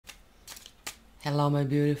Hello my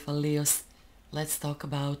beautiful Leos, let's talk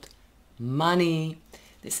about money.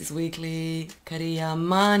 This is weekly Korea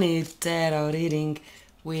money tarot reading.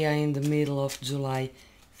 We are in the middle of July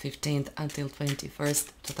 15th until 21st,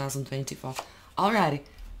 2024. Alrighty,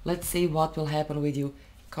 let's see what will happen with you.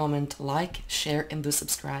 Comment, like, share and do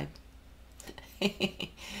subscribe.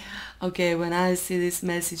 Okay, when I see this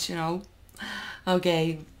message,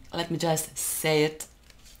 okay, let me just say it.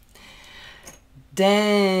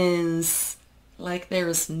 Dance like there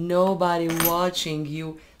is nobody watching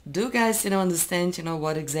you. Do you guys understand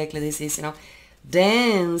what exactly this is?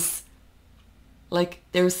 Dance like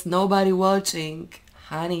there's nobody watching.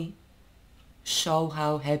 Honey, show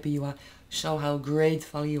how happy you are, show how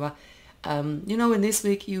grateful you are. In this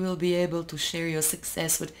week you will be able to share your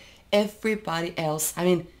success with everybody else. I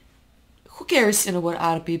mean, who cares what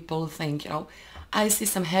other people think? I see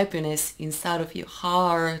some happiness inside of your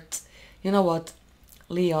heart. You know what,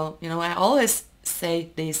 Leo, I always say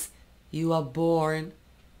this: you are born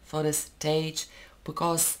for the stage,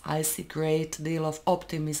 because I see great deal of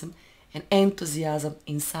optimism and enthusiasm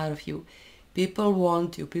inside of you. People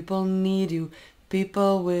want you, people need you,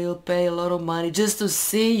 people will pay a lot of money just to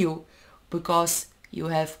see you, because you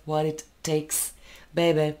have what it takes.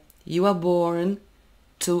 Baby, you are born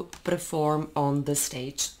to perform on the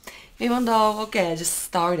stage. Even though, okay, I just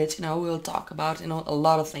started, we'll talk about, a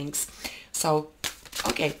lot of things. So,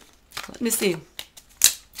 okay, let me see.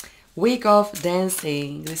 Week of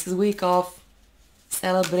dancing. This is week of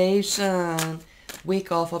celebration. Week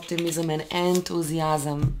of optimism and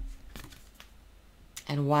enthusiasm.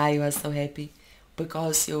 And why you are so happy?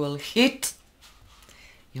 Because you will hit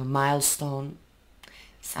your milestone.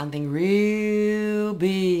 Something real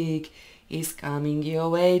big is coming your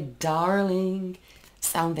way, darling.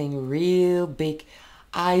 Something real big.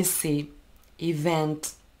 I see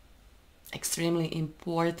event extremely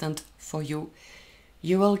important for you.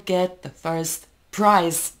 You will get the first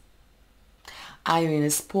prize. Are you in a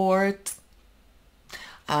sport?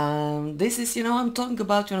 This is, I'm talking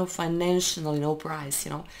about, financial, prize,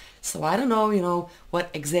 So I don't know, what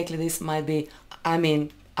exactly this might be. I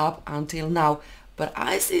mean, up until now. But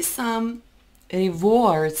I see some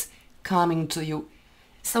rewards coming to you.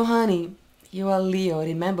 So honey, you are Leo.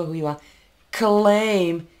 Remember who you are.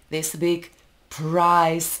 Claim this big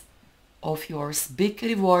prize of yours. Big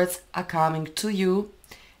rewards are coming to you,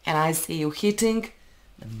 and I see you hitting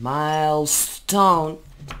the milestone,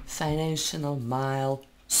 financial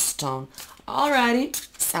milestone. Alrighty,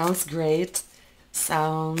 sounds great,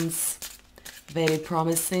 sounds very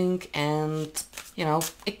promising, and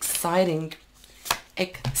exciting.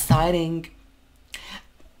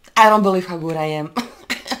 I don't believe how good I am.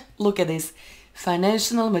 Look at this.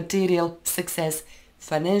 Financial material success.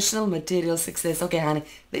 Financial material success. Okay, honey,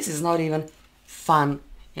 this is not even fun.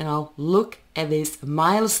 Look at this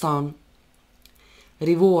milestone.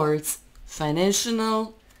 Rewards.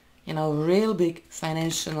 Financial, real big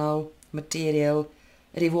financial material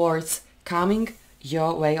rewards coming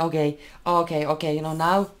your way. Okay.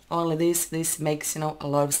 Now only this makes, a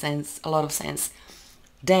lot of sense.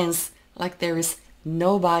 Dance like there is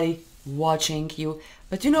nobody watching you.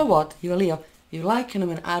 But you know what, you Leo, you like,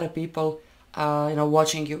 when other people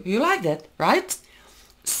watching you. You like that, right?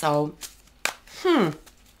 So,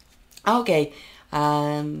 okay.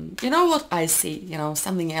 You know what I see?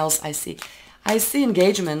 Something else I see. I see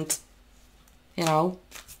engagement.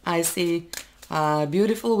 I see a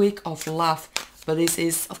beautiful week of love. But this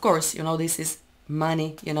is, of course, this is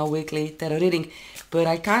money, weekly tarot reading. But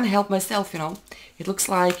I can't help myself, It looks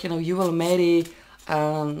like, you will marry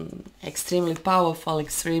extremely powerful,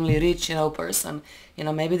 extremely rich, person.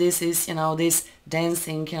 Maybe this is, this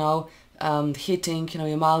dancing, hitting,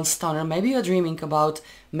 your milestone, or maybe you're dreaming about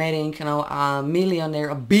marrying, a millionaire,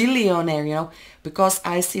 a billionaire, because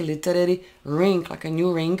I see literally ring, like a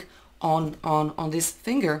new ring on this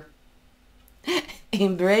finger.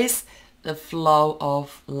 Embrace the flow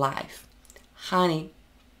of life, honey.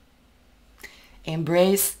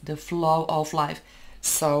 Embrace the flow of life.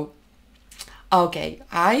 So, okay,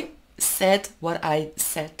 I said what I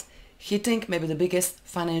said. Hitting maybe the biggest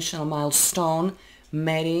financial milestone,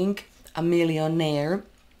 marrying a millionaire.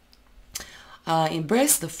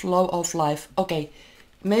 Embrace the flow of life. Okay,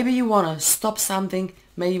 maybe you want to stop something,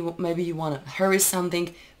 maybe you want to hurry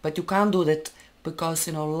something, but you can't do that, because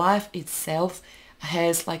life itself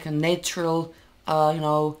has like a natural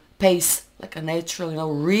pace, like a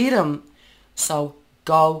natural rhythm. So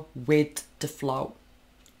go with the flow.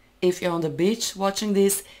 If you're on the beach watching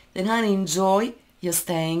this, then honey, enjoy. You're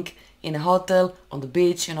staying in a hotel on the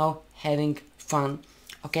beach, having fun.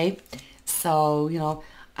 Okay, so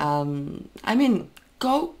I mean,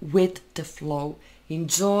 go with the flow.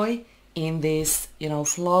 Enjoy in this,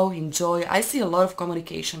 flow. Enjoy. I see a lot of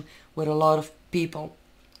communication with a lot of people.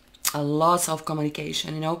 A lot of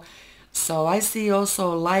communication. So I see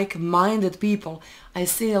also like-minded people. I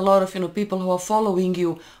see a lot of, people who are following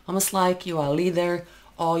you, almost like you are a leader,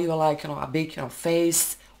 or you are like, a big,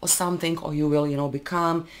 face or something, or you will,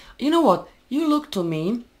 become. You know what? You look to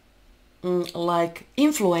me like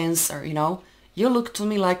influencer, You look to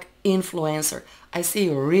me like influencer. I see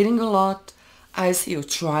you reading a lot. I see you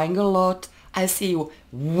trying a lot. I see you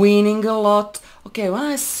winning a lot. Okay, when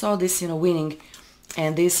I saw this, winning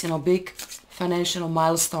and this, big financial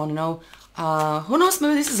milestone, who knows,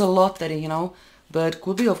 maybe this is a lottery, but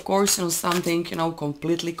could be, of course, something,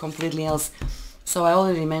 completely else. So I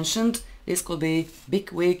already mentioned this could be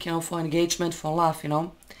big week, for engagement, for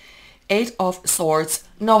love, Eight of Swords.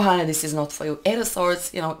 No, honey, this is not for you. Eight of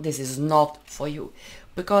Swords, this is not for you.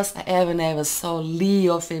 Because I never saw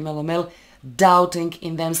Leo, female or male, doubting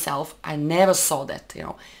in themselves. I never saw that,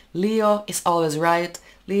 Leo is always right.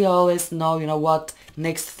 Leo always know, what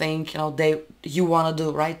next thing, you want to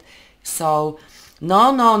do, right? So,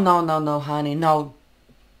 no, honey, no.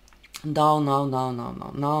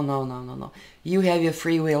 No. You have your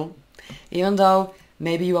free will. Even though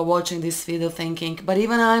maybe you are watching this video thinking, but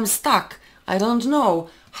even I'm stuck. I don't know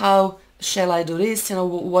how shall I do this,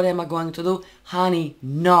 what am I going to do? Honey,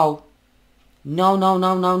 no.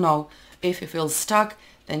 No. If you feel stuck,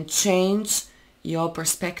 then change your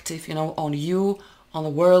perspective, on you, on the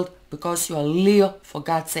world, because you are Leo, for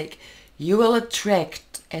God's sake. You will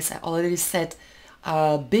attract, as I already said,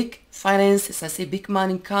 big finances. I see big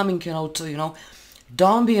money coming, to,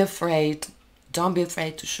 Don't be afraid. Don't be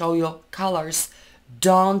afraid to show your colors.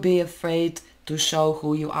 Don't be afraid to show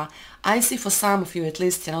who you are. I see for some of you at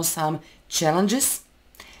least, some challenges,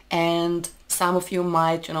 and some of you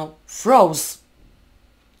might, froze.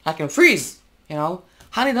 Like freeze,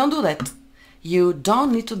 Honey, don't do that. You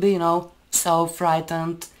don't need to be, so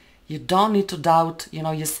frightened. You don't need to doubt,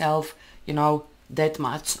 yourself, that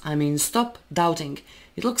much. I mean, stop doubting.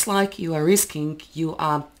 It looks like you are risking, you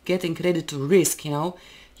are getting ready to risk,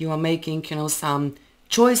 you are making, some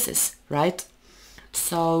choices, right?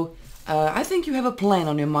 So I think you have a plan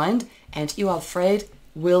on your mind and you are afraid,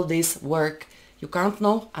 will this work? You can't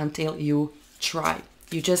know until you try.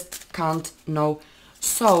 You just can't know.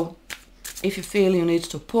 So if you feel you need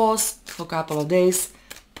to pause for a couple of days,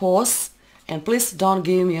 pause, and please don't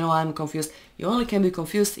give me, I'm confused. You only can be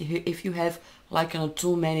confused if you have like,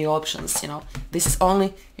 too many options, This is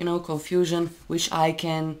only, confusion which I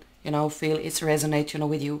can, feel it's resonate,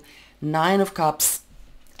 with you. Nine of Cups,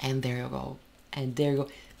 and there you go. And there you go.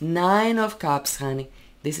 Nine of Cups, honey.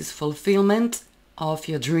 This is fulfillment of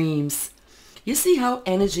your dreams. You see how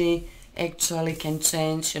energy actually can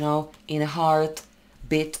change, in a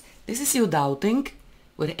heartbeat. This is you doubting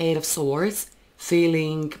with Eight of Swords,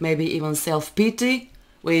 feeling maybe even self-pity,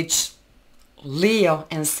 which Leo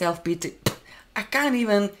and self-pity, I can't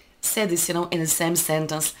even say this, in the same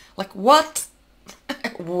sentence. Like, what?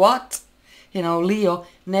 What? Leo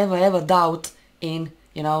never ever doubt in,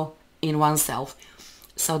 in oneself.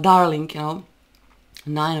 So, darling,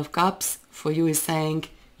 Nine of Cups for you is saying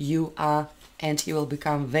you are, and you will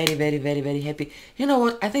become very, very, very, very happy. You know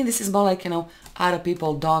what? I think this is more like, other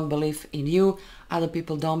people don't believe in you. Other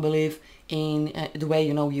people don't believe in the way,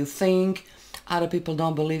 you think. Other people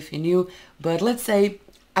don't believe in you. But let's say,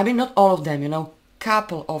 I mean, not all of them,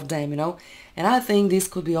 couple of them, And I think this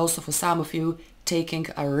could be also for some of you taking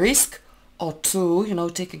a risk or two,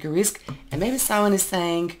 taking a risk. And maybe someone is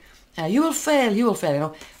saying, you will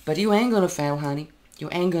fail, But you ain't gonna fail, honey. You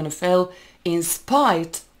ain't gonna fail in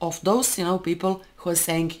spite of those, people who are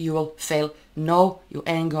saying you will fail. No, you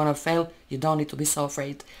ain't gonna fail. You don't need to be so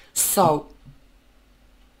afraid. So,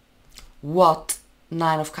 what?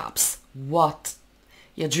 Nine of Cups. What?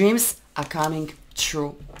 Your dreams are coming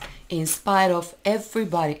true. In spite of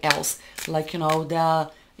everybody else. Like, there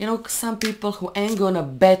are, some people who ain't gonna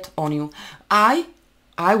bet on you. I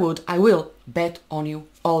will bet on you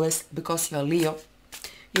always because you're Leo.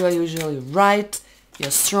 You are usually right,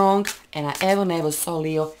 you're strong, and I never saw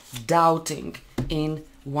Leo doubting in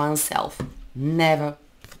oneself. Never.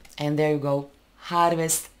 And there you go.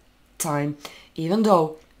 Harvest time. Even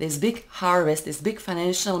though this big harvest, this big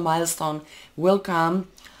financial milestone will come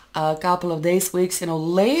a couple of days, weeks,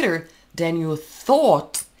 later than you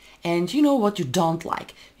thought. And you know what you don't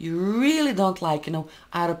like? You really don't like,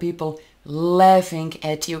 other people laughing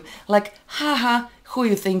at you. Like, haha, who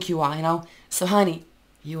you think you are, So, honey,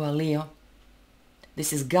 you are Leo.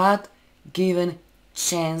 This is God-given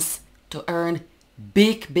chance to earn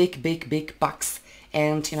big bucks.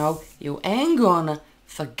 And, you ain't gonna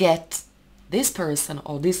forget this person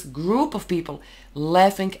or this group of people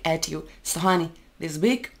laughing at you. So honey, this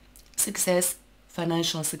big success,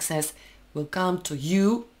 financial success, will come to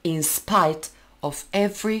you in spite of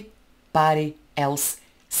everybody else.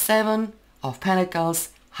 7 of Pentacles,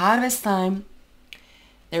 harvest time.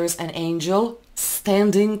 There is an angel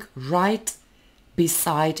standing right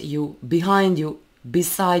beside you, behind you,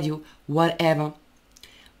 beside you, whatever,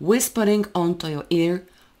 whispering onto your ear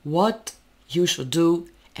what you should do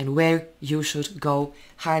and where you should go.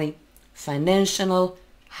 Honey, financial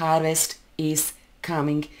harvest is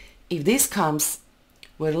coming. If this comes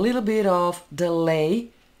with a little bit of delay,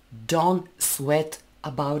 don't sweat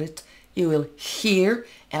about it. You will hear,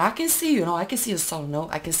 and I can see, I can see your soul,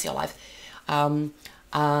 I can see your life.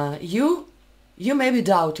 You maybe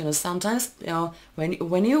doubt, sometimes,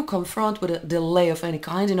 when you confront with a delay of any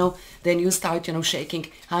kind, then you start, shaking.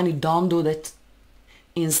 Honey, don't do that.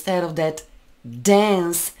 Instead of that,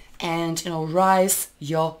 dance and, rise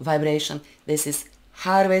your vibration. This is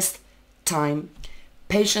harvest time.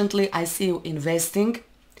 Patiently, I see you investing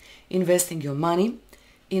your money,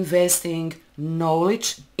 investing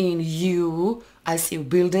knowledge in you. I see you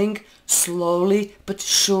building slowly but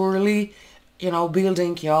surely,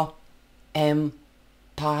 building your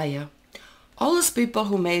empire. All those people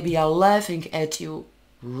who maybe are laughing at you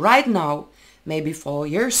right now, maybe for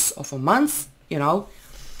years or for months,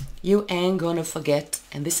 you ain't gonna forget.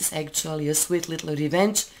 And this is actually your sweet little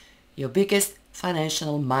revenge. Your biggest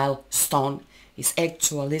financial milestone is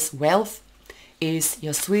actually this wealth, is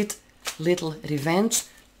your sweet little revenge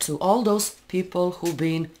to all those people who've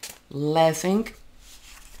been laughing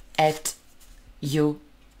at you.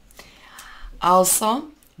 Also,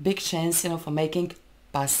 big chance, for making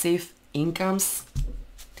passive incomes.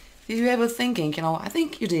 Did you ever thinking, I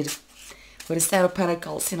think you did, with the Star of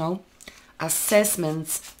Pentacles,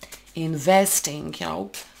 assessments, investing,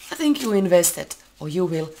 I think you invested, or you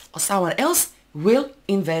will, or someone else will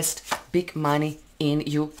invest big money in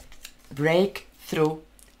you. Breakthrough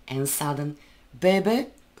and sudden, baby,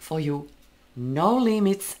 for you, no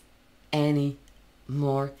limits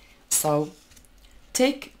anymore. So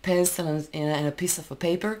take pencil and a piece of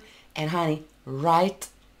paper and honey, write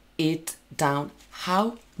it down.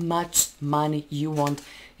 How much money you want.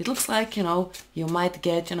 It looks like, you might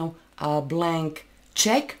get, a blank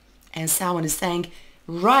check and someone is saying,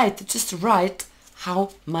 just write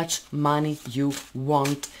how much money you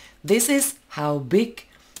want. This is how big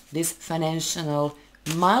this financial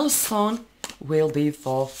milestone will be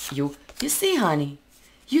for you. You see, honey?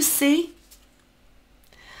 You see?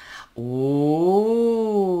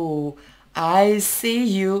 Oh, I see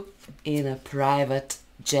you in a private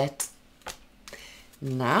jet.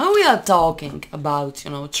 Now we are talking about,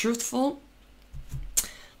 truthful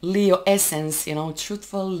Leo essence,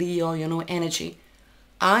 truthful Leo, energy.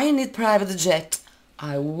 I need private jet.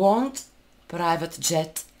 I want private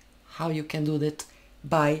jet. How you can do that?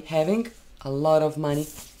 By having a lot of money.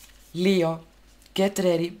 Leo, get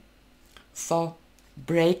ready for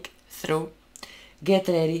breakthrough. Get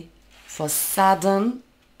ready for sudden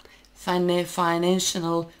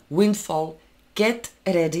financial windfall. Get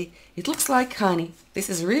ready. It looks like, honey, this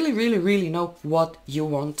is really what you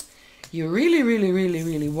want. You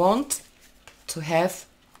really want to have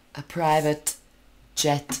a private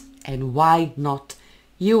jet. And why not?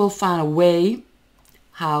 You will find a way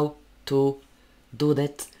how to do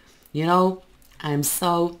that. I'm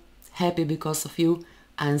so happy because of you.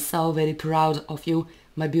 I'm so very proud of you,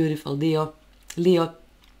 my beautiful Leo. Leo,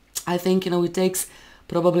 I think, it takes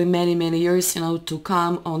probably many years, to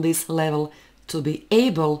come on this level, to be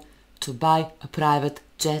able to buy a private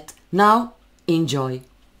jet. Now, enjoy.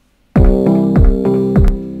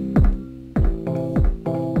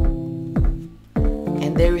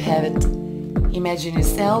 And there you have it. Imagine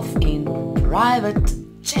yourself in private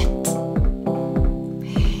jet.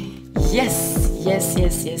 Yes.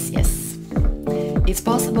 It's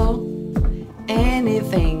possible.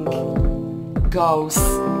 Anything goes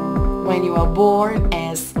when you are born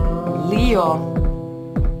as Leo.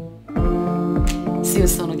 See you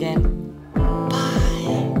soon again.